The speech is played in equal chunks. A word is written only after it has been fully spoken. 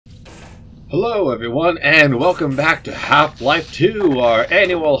Hello everyone, and welcome back to Half-Life 2, our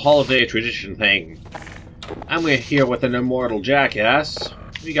annual holiday tradition thing. I'm here with an immortal jackass.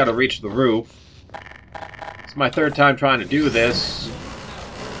 We gotta reach the roof. It's my third time trying to do this.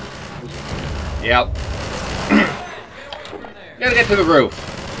 Yep. Gotta get to the roof.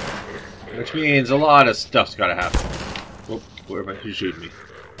 Which means a lot of stuff's gotta happen. Whoop, where am I? Who's shooting me?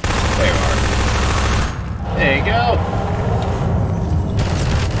 There you are. There you go.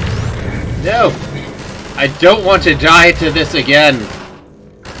 No! I don't want to die to this again!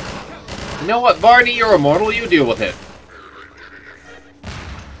 You know what, Barney? You're immortal, you deal with it.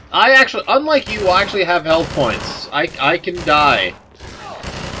 I actually, unlike you, I actually have health points. I can die.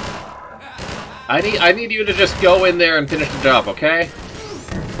 I need you to just go in there and finish the job, okay?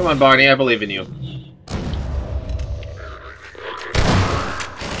 Come on, Barney, I believe in you.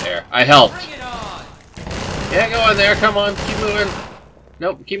 There, I helped. Yeah, go in there, come on, keep moving.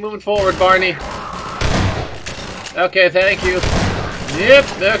 Nope, keep moving forward, Barney. Okay, thank you. Yep,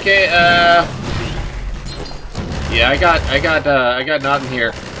 okay, yeah, I got nothing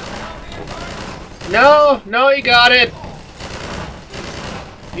here. No, you got it.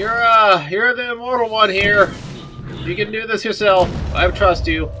 You're the immortal one here. You can do this yourself. I trust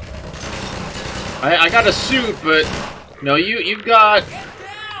you. I got a suit, but no, you've got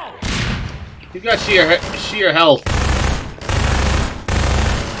sheer health.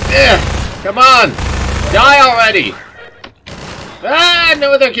 Come on! Die already! Ah,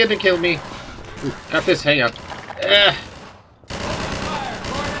 no, they're gonna kill me. Ooh, got this, hang on.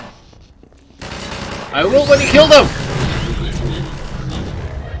 I will when you kill them!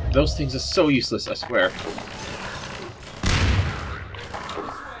 Those things are so useless, I swear.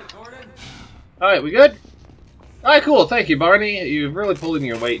 Alright, we good? Alright, cool, thank you, Barney. You've really pulled in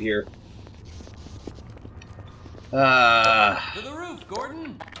your weight here. To the roof,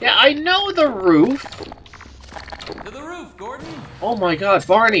 Gordon. Yeah, I know the roof. To the roof, Gordon. Oh my God,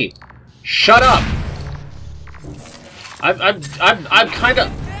 Barney! Shut up! I'm kind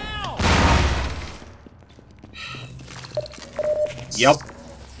of. Yep.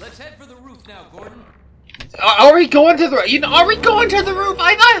 Let's head for the roof now, Gordon. Are we going to the? Are we going to the roof?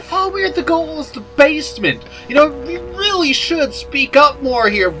 I thought the goal was the basement. You know, we really should speak up more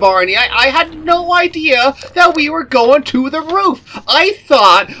here, Barney. I had no idea that we were going to the roof. I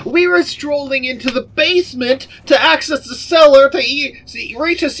thought we were strolling into the basement to access the cellar to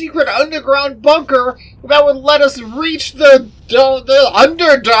reach a secret underground bunker that would let us reach the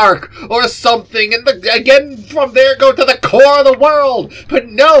Underdark or something, and again from there go to the core of the world. But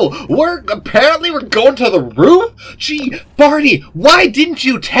no, we're going to the roof. Gee, Barney, why didn't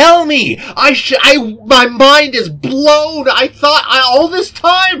you tell me? My mind is blown. I thought all this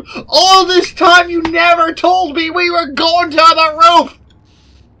time you never told me we were going to the roof.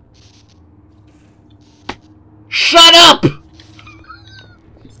 Shut up.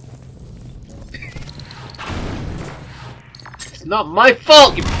 It's not my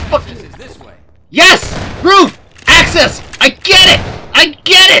fault, you fucking... This is this way. Yes! Roof! Access! I get it! I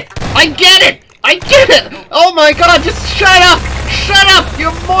get it! I get it! I get it! Oh my God, just shut up! Shut up,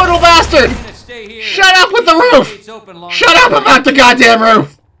 you mortal bastard! Shut up with the roof! Shut up about the goddamn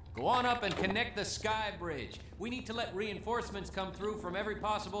roof! Go on up and connect the sky bridge. We need to let reinforcements come through from every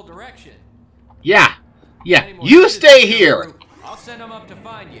possible direction. Yeah. You stay here! I'll send them up to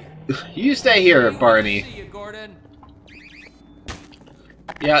find you. You stay here, Barney. See you, Gordon.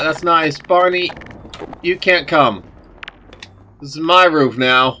 Yeah, that's nice. Barney, you can't come. This is my roof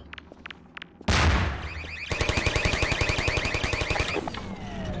now.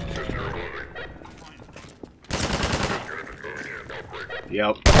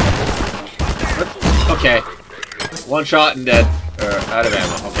 Yep. Okay. One shot and dead. Out of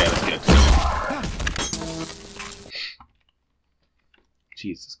ammo. Okay, that's good.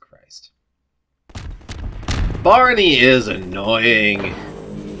 Jesus Christ. Barney is annoying.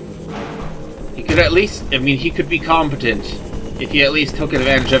 He could at least, he could be competent if he at least took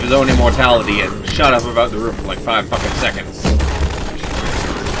advantage of his own immortality and shut up about the roof for like 5 fucking seconds.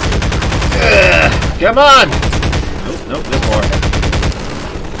 Ugh, come on! Nope, there's more.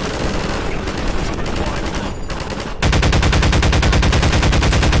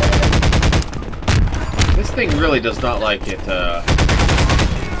 This thing really does not like it, this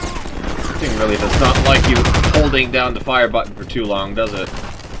thing really does not like you holding down the fire button for too long, does it?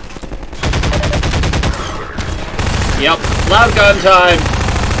 Yep, loud gun time!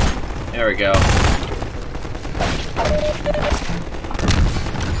 There we go.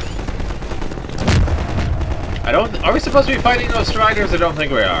 Are we supposed to be fighting those Striders? I don't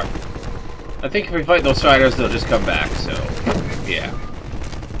think we are. I think if we fight those Striders, they'll just come back, so... yeah.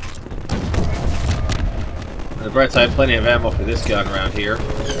 On the bright side, plenty of ammo for this gun around here.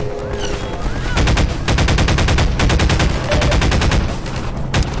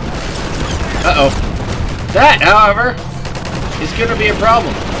 Uh-oh. That, however, is gonna be a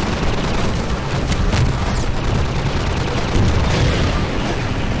problem.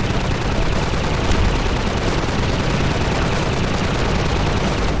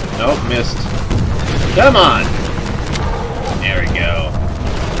 Nope, missed. Come on! There we go.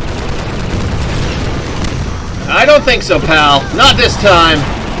 I don't think so, pal. Not this time.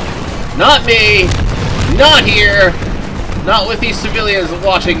 Not me. Not here. Not with these civilians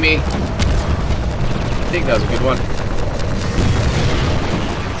watching me. I think that was a good one.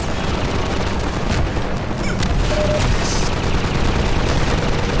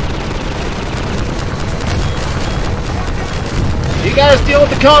 You guys deal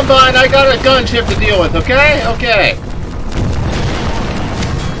with the Combine, I got a gunship to deal with, okay? Okay.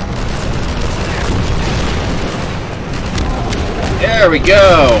 There we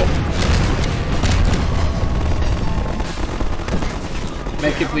go.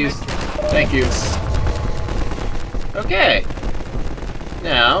 Make it, please. Thank you. Okay.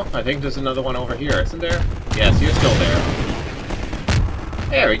 Now, I think there's another one over here, isn't there? Yes, you're still there.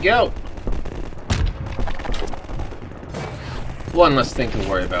 There we go. One less thing to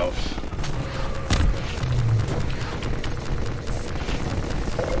worry about.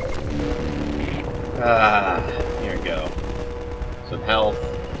 Here we go. Some health,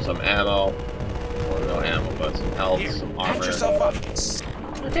 some ammo. Well, no ammo, but some health, some armor.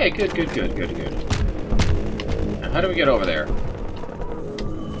 Okay, good. Now, how do we get over there?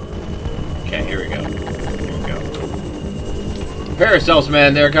 Okay, here we go. Prepare yourselves,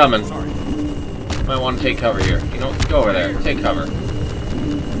 man. They're coming. Might want to take cover here. You know, go over there. Take cover.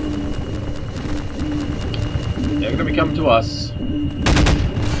 They're gonna be coming to us.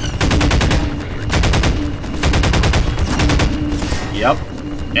 Yep.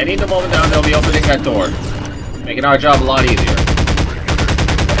 Any moment now, they'll be opening that door. Making our job a lot easier.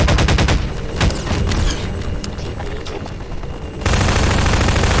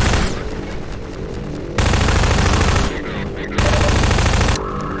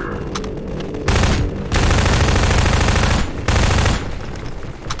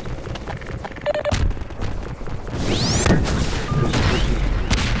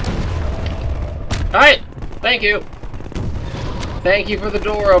 Alright! Thank you! Thank you for the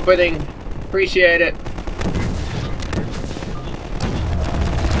door opening. Appreciate it.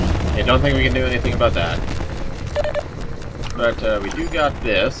 I don't think we can do anything about that. But we do got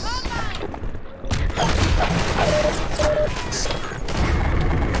this.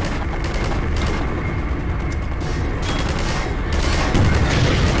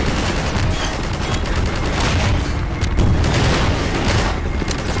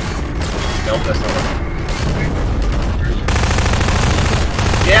 Nope, that's not it.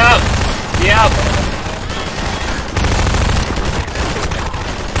 Yep!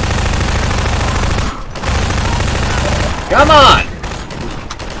 Come on!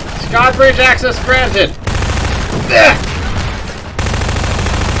 Sky Bridge access granted! Ugh.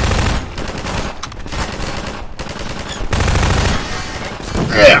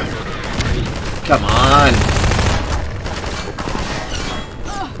 Ugh. Come on!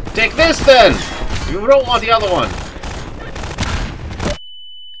 Take this then! You don't want the other one!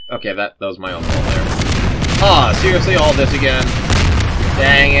 Okay, that was my own fault there. Ah, seriously, all this again?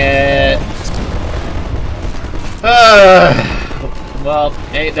 Dang it! Well,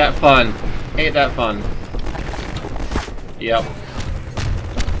 ain't that fun. Ain't that fun. Yep.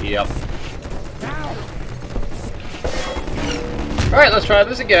 Alright, let's try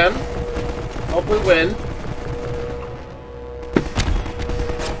this again. Hope we win.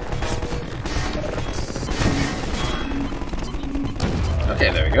 Okay,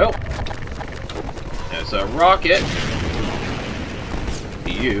 there we go. There's a rocket.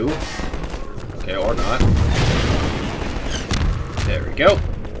 You. Okay, or not. There we go.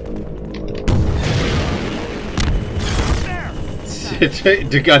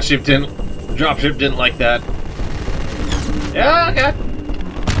 The gunship dropship didn't like that. Yeah, okay.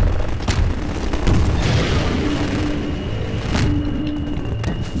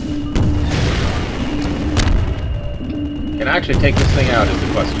 Can I actually take this thing out is the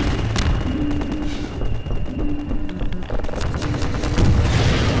question.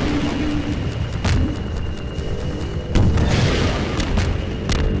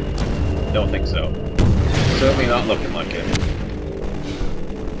 Don't think so. Certainly not looking like it.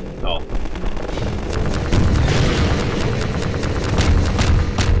 Oh.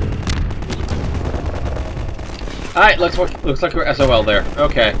 Alright, looks like we're SOL there.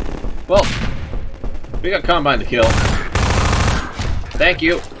 Okay. Well, We got Combine to kill. Thank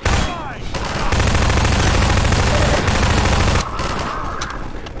you.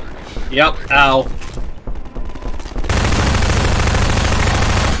 Yep, ow.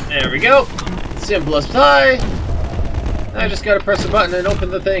 There we go. Simplest pie. I just gotta press a button and open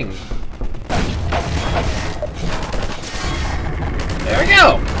the thing. There we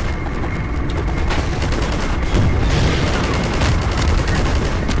go.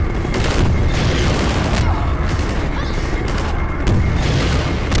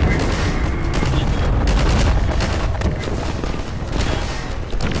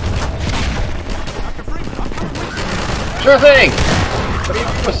 Sure thing! What do you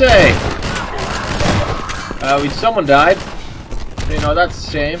have to say? Someone died. You know, that's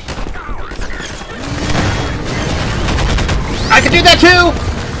a shame. I can do that too!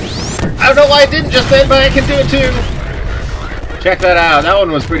 I don't know why I didn't just then, but I can do it too! Check that out. That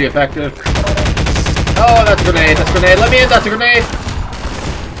one was pretty effective. Oh, that's a grenade. That's a grenade. Let me in. That's a grenade.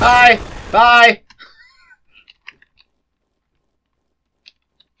 Hi. Bye.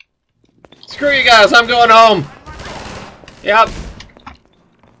 Screw you guys. I'm going home. Yep.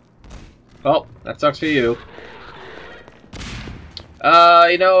 Well, that sucks for you.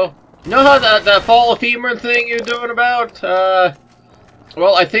 You know how that fall of femur thing you're doing about?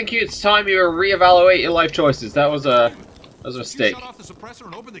 Well, I think it's time you reevaluate your life choices. That was a mistake. Shut off the suppressor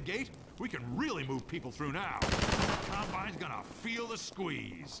and open the gate. We can really move people through now. Combine's gonna feel the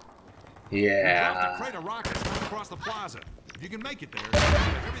squeeze. Yeah. Drop the crate of rockets across the plaza. If you can make it there, you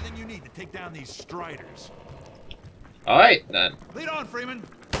have everything you need to take down these striders. Alright, then. Lead on, Freeman.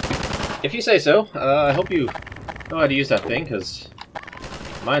 If you say so. I hope you know how to use that thing, because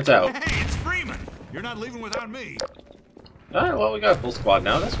mine's out. Hey, it's Freeman. You're not leaving without me. Alright, well, we got a full squad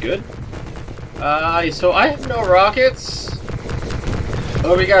now. That's good. So I have no rockets.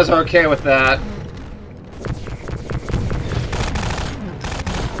 Hope you guys are okay with that.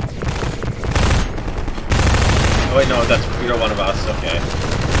 Oh, wait, no, you're one of us. Okay.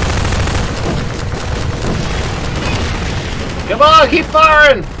 Come on, keep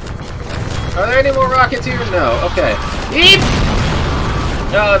firing! Are there any more rockets here? No. Okay. Eep!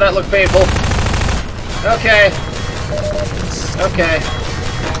 Oh, that looked painful. Okay. Okay.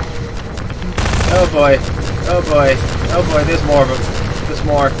 Oh boy. Oh boy. Oh boy, there's more of them. There's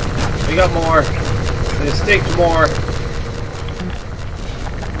more. We got more. There's distinct more.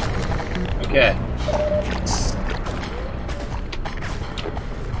 Okay.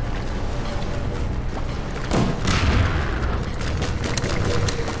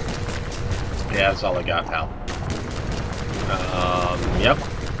 Yeah, that's all I got, pal. Yep.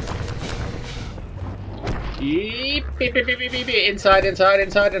 Beep, beep, beep, beep, beep, beep. Inside, inside,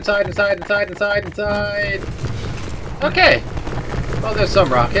 inside, inside, inside, inside, inside, inside. Okay. Well, there's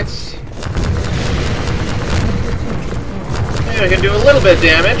some rockets. Maybe I can do a little bit of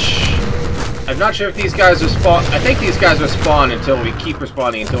damage. I'm not sure if these guys are spawn. I think these guys are spawned until we keep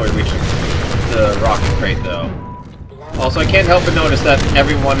respawning until we reach the rocket crate, though. Also, I can't help but notice that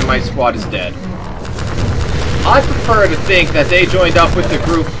everyone in my squad is dead. I prefer to think that they joined up with the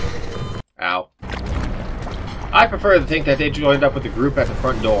group. Ow. I prefer to think that they joined up with the group at the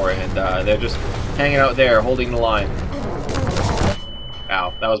front door and they're just hanging out there holding the line.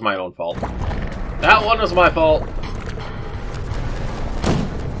 Ow, that was my own fault. That one was my fault.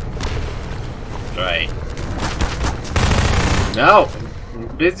 Right. No! I'm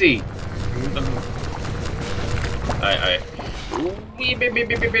busy. Alright.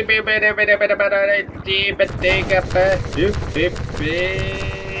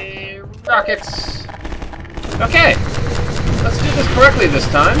 Rockets. Okay. Let's do this correctly this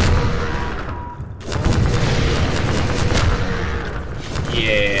time.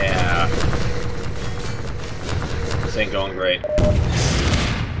 Yeah. This ain't going great.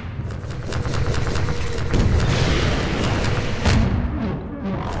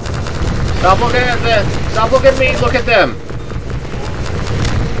 Stop looking at them! Stop looking at me! Look at them!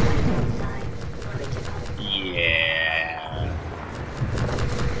 Yeah.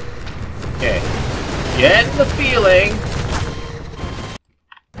 Okay. Getting the feeling.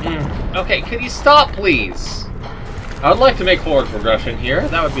 Okay, could you stop, please? I would like to make forward progression here.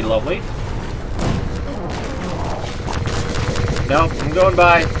 That would be lovely. Nope, I'm going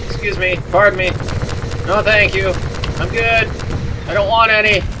by. Excuse me. Pardon me. No, thank you. I'm good. I don't want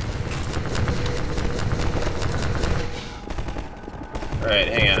any. Alright,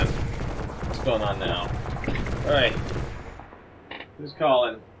 hang on. What's going on now? Alright. Who's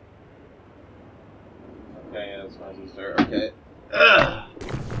calling? Okay, yeah, that's my sister. Okay. Ugh.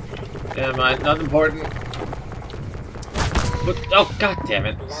 Never mind, not important. Look, oh, god damn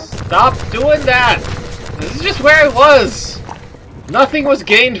it. Stop doing that! This is just where I was! Nothing was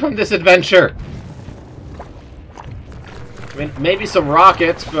gained from this adventure! I mean, maybe some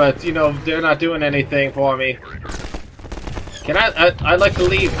rockets, but, you know, they're not doing anything for me. Can I'd like to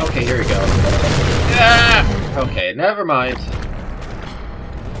leave. Okay, here we go. Ah! Okay, never mind.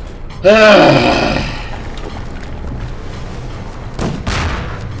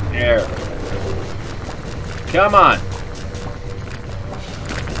 There. Come on.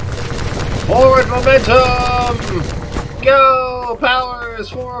 Forward momentum! Go! Powers!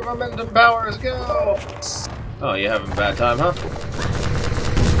 Forward momentum powers, go! Oh, you having a bad time, huh?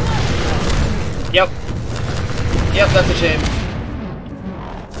 Yep. Yep, that's a shame.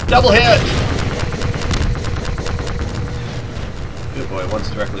 Double hit! Good boy, one's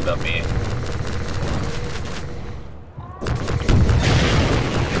directly above me.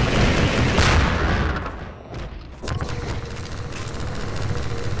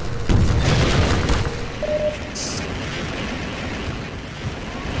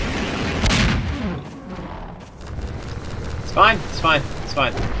 It's fine, it's fine, it's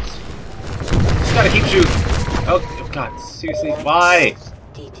fine. Just gotta keep shooting. Oh god, seriously, why?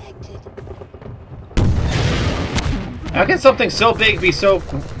 How can something so big be so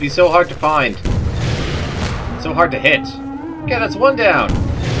hard to find? So hard to hit? Okay, that's one down.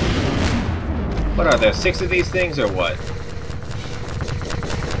 What are there, 6 of these things or what?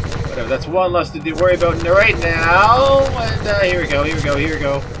 Whatever, that's one less to worry about right now. And here we go, here we go, here we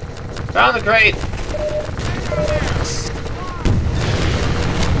go. Found the crate.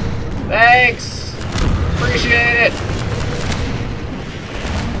 Thanks! Appreciate it!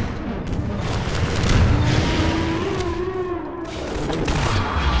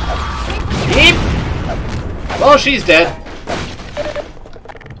 Yeep! Well, she's dead.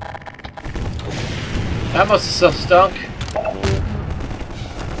 That must have stunk.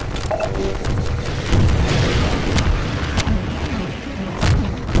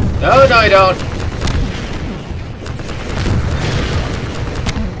 No, no, you don't.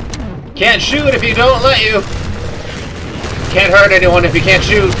 Can't shoot if you don't let you. Can't hurt anyone if you can't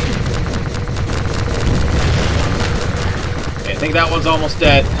shoot. Okay, I think that one's almost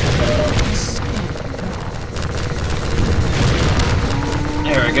dead.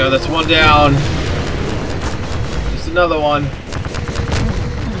 There we go, that's one down. Just another one.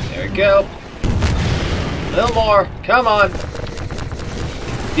 There we go. A little more. Come on.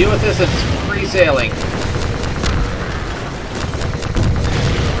 Deal with this, it's free sailing.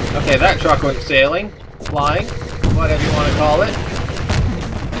 Okay, that truck went sailing, flying, whatever you want to call it.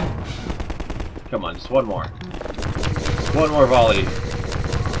 Come on, just one more. Just one more volley.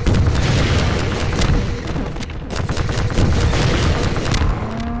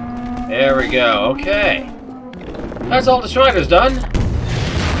 There we go, okay. That's all the Shriner's done.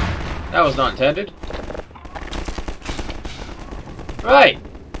 That was not intended. Right.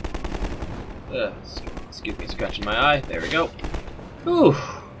 Excuse me, scratching my eye. There we go. Whew.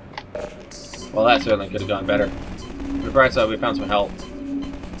 Well, that certainly could have gone better. On the bright side, we found some health.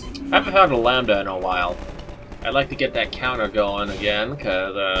 I haven't found a lambda in a while. I'd like to get that counter going again,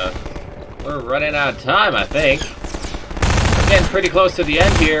 because we're running out of time, I think. We're getting pretty close to the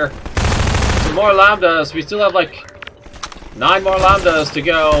end here. Some more lambdas. We still have like 9 more lambdas to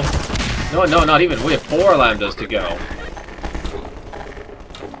go. No, not even. We have 4 lambdas to go.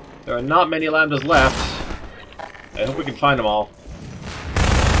 There are not many lambdas left. I hope we can find them all.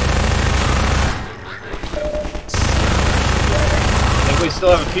 We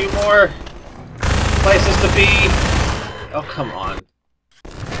still have a few more places to be. Oh, come on.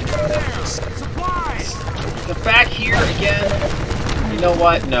 They're back here again. You know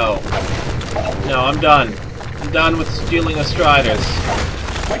what? No. No, I'm done. I'm done with stealing the Striders.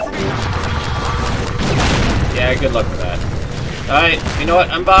 Yeah, good luck with that. Alright, you know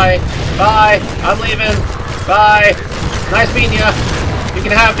what? I'm bye. Bye. I'm leaving. Bye. Nice meeting ya. You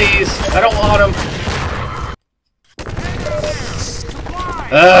can have these. I don't want them.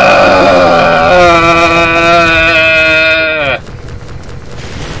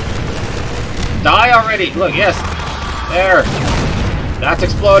 Die already! Look, yes! There! That's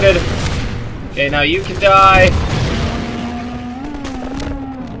exploded! Okay, now you can die!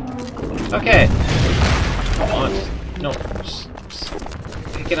 Okay! Come on, no, just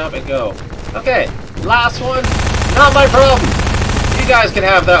pick it up and go. Okay, last one! Not my problem! You guys can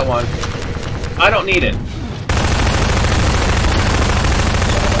have that one. I don't need it.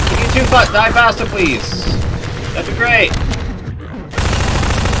 Can you die faster, please? That'd be great.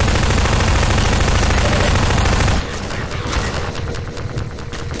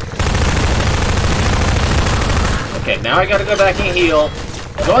 Okay, now I gotta go back and heal.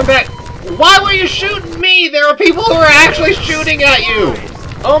 Going back. Why were you shooting me? There are people who are actually shooting at you!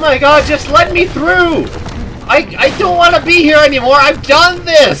 Oh my god, just let me through! I don't want to be here anymore, I've done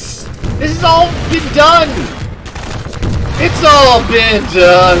this! This has all been done! It's all been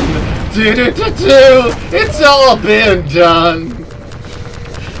done! It's all been done!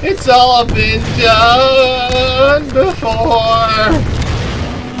 It's all been done before!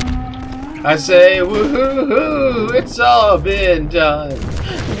 I say, woohoo, it's all been done!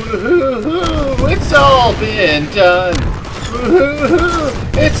 Woohoo, it's all been done! Woohoo,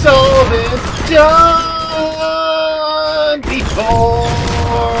 it's all been done before!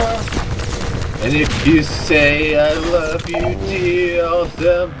 And if you say I love you, dear,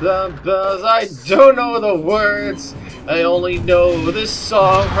 I don't know the words. I only know this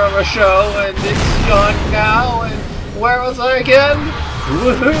song from a show, and it's gone now. And where was I again?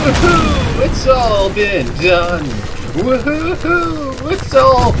 Woohoo! It's all been done. Woohoo! It's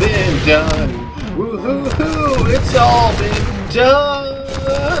all been done. Woohoo! It's all been done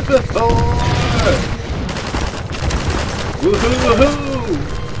before. Woohoo!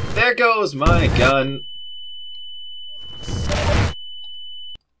 There goes my gun.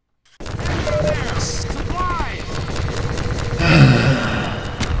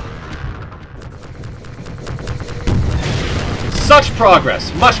 Such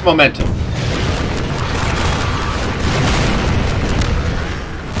progress, much momentum.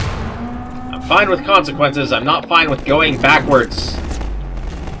 I'm fine with consequences, I'm not fine with going backwards.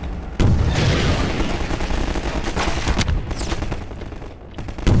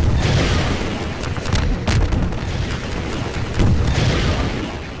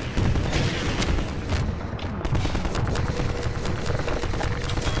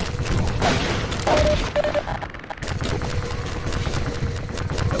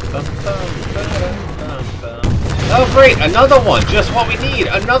 Oh great, another one! Just what we need!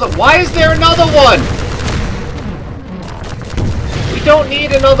 Another— Why is there another one?! We don't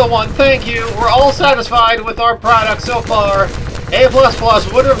need another one, thank you! We're all satisfied with our product so far. A++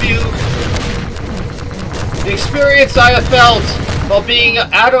 would review. The experience I have felt while being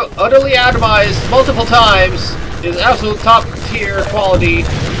utterly atomized multiple times is absolute top tier quality.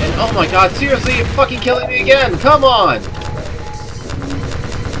 And oh my god, seriously, you're fucking killing me again! Come on!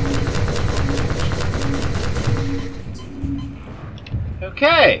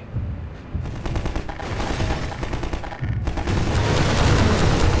 Okay.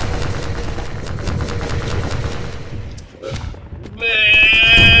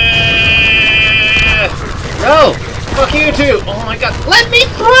 No! Fuck you too! Oh my god. Let me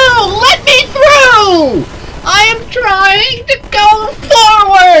through! Let me through! I am trying to go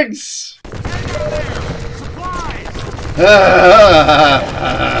forwards!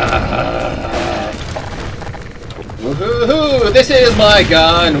 Woohoo! This is my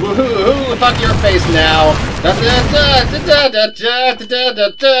gun! Woohoo! Fuck your face now!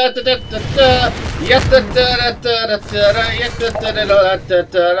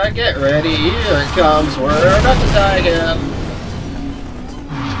 Get ready, here it comes, we're about to die again.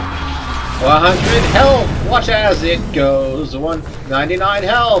 100 health, watch as it goes. 199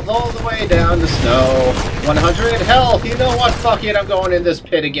 health, all the way down to snow. 100 health, you know what? Fuck it, I'm going in this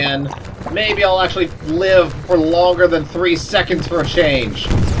pit again. Maybe I'll actually live for longer than 3 seconds for a change.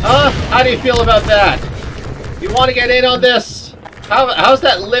 How do you feel about that? You want to get in on this? How's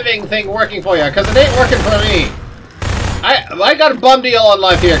that living thing working for you? Because it ain't working for me. I got a bum deal on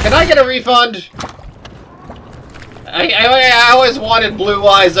life here. Can I get a refund? I always wanted blue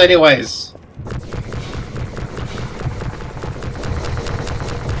eyes anyways.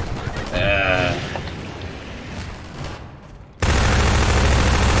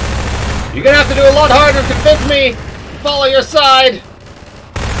 You're gonna have to do a lot harder to convince me to follow your side.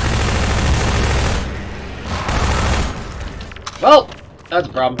 Well, that's a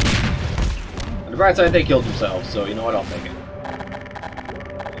problem. On the bright side, they killed themselves, so you know what? I'll take it.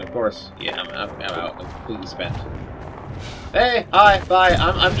 And of course, yeah, I'm out. I'm completely spent. Hey, hi, bye.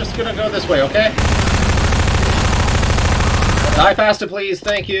 I'm just gonna go this way, okay? Die faster, please.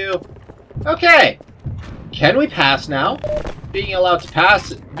 Thank you. Okay. Can we pass now? Being allowed to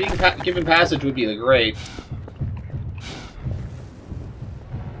pass, given passage would be great.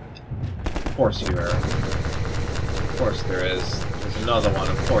 Of course you are. Of course there is. There's another one,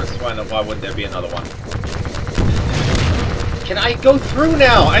 of course. Why would there be another one? Can I go through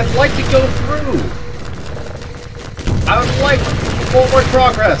now? I'd like to go through. I would like forward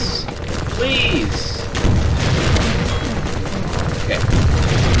progress. Please. Okay.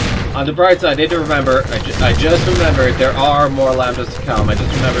 On the bright side, I did remember, I just remembered there are more lambdas to come. I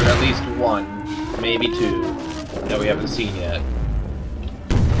just remembered at least 1, maybe 2, that we haven't seen yet.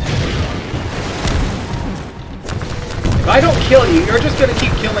 I don't kill you, you're just gonna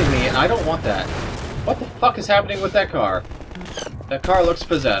keep killing me, and I don't want that. What the fuck is happening with that car? That car looks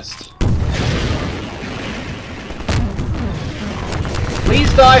possessed. Please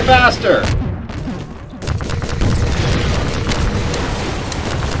die faster!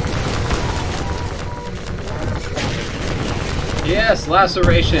 Yes,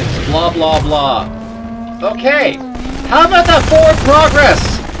 lacerations, blah blah blah. Okay, how about that forward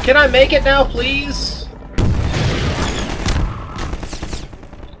progress? Can I make it now, please?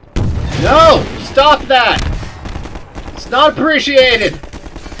 No! Stop that! It's not appreciated!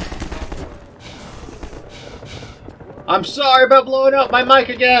 I'm sorry about blowing up my mic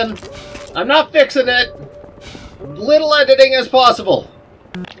again. I'm not fixing it. Little editing as possible.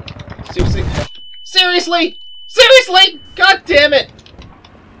 Seriously? Seriously? Seriously? God damn it!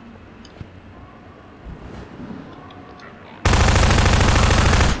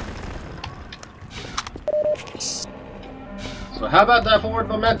 So how about that forward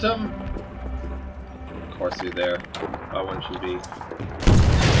momentum? Of course he's there. Why wouldn't you be?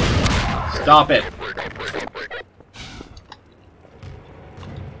 Stop it!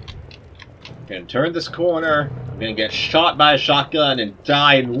 I'm gonna turn this corner, I'm gonna get shot by a shotgun and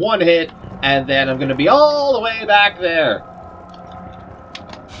die in one hit, and then I'm gonna be all the way back there.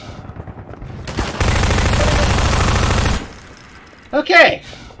 Okay.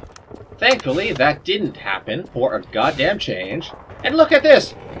 Thankfully, that didn't happen for a goddamn change. And look at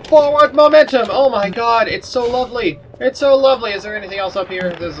this! Forward momentum! Oh my god, it's so lovely! It's so lovely! Is there anything else up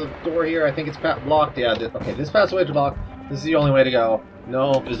here? There's a door here. I think it's blocked. Yeah, okay, this passageway is blocked. This is the only way to go.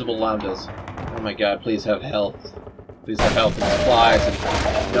 No visible lambdas. Oh my god, please have health. Please have health and supplies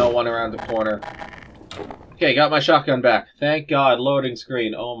and no one around the corner. Okay, got my shotgun back. Thank god, loading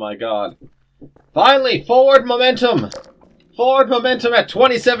screen. Oh my god. Finally, forward momentum! Forward momentum at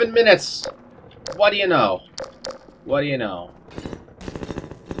 27 minutes! What do you know? What do you know?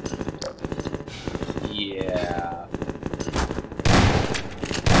 Yeah.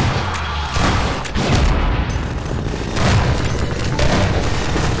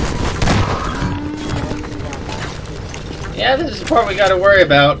 Yeah, this is the part we gotta worry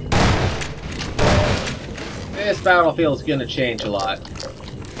about. This battlefield's gonna change a lot.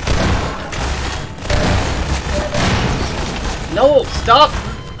 No, stop!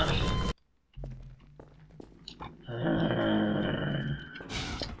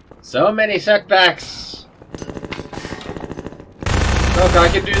 So many setbacks. Look, I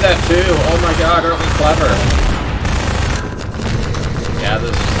can do that too. Oh my god, aren't we clever? Yeah,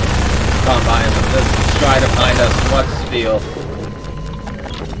 this combine, this try to find us. What's the deal?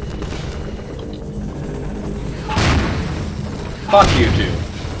 Fuck you two.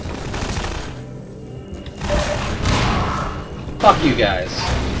 Fuck you guys.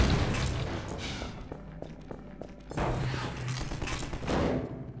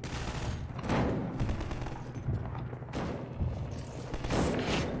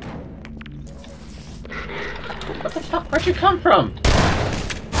 What the fuck? Where'd you come from?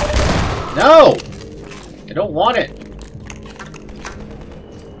 No! I don't want it.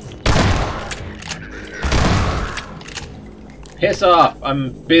 Piss off.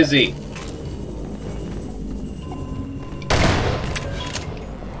 I'm busy.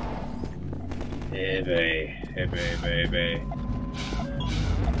 Hey,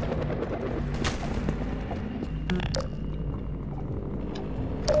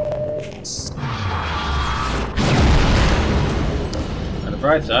 On the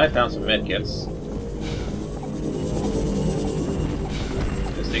bright side, I found some medkits.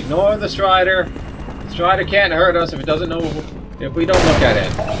 Just ignore the Strider. The Strider can't hurt us if it doesn't know if we don't look at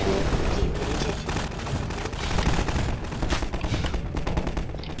it.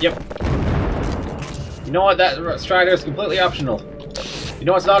 Yep. You know what? That Strider is completely optional. You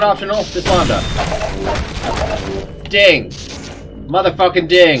know what's not optional? This Lambda. Ding! Motherfucking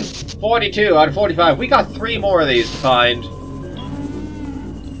ding! 42 out of 45. We got 3 more of these to find.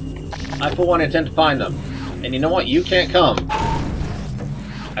 I, for one, intend to find them. And you know what? You can't come.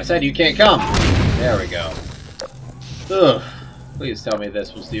 I said you can't come. There we go. Ugh. Please tell me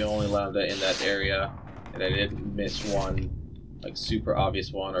this was the only Lambda in that area. And I didn't miss one. Like, super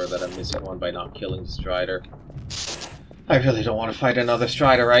obvious one, or that I'm missing one by not killing the Strider. I really don't want to fight another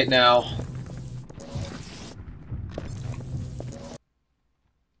Strider right now.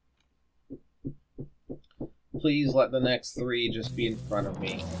 Please let the next 3 just be in front of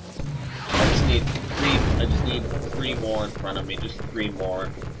me. I just need 3 more in front of me, just 3 more.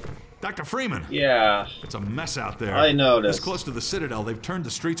 Dr. Freeman! Yeah. It's a mess out there. I noticed. This close to the Citadel, they've turned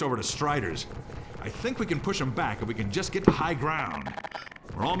the streets over to Striders. I think we can push them back if we can just get to high ground.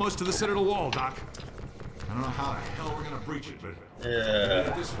 We're almost to the Citadel wall, Doc. I don't know how the hell we're gonna breach it, but if we Yeah.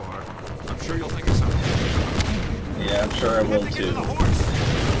 get this far, I'm sure you'll think of something. Yeah, I'm sure I will too.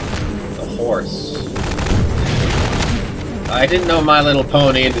 The horse. I didn't know My Little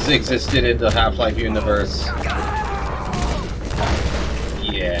Pony existed in the Half-Life universe.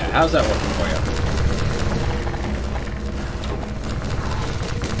 Yeah, how's that working for you?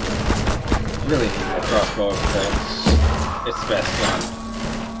 Really need a crossbow, folks. It's the best gun.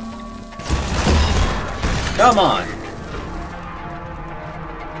 Come on!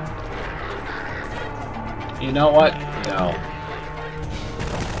 You know what? No.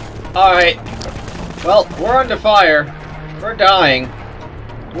 Alright. Well, we're under fire. We're dying.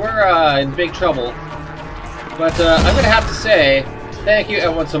 We're in big trouble. But I'm gonna have to say, thank you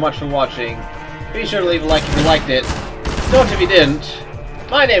everyone so much for watching. Be sure to leave a like if you liked it. Don't if you didn't.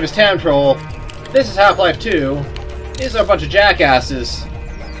 My name is TamTroll. This is Half-Life 2. These are a bunch of jackasses.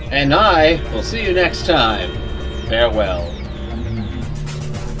 And I will see you next time. Farewell.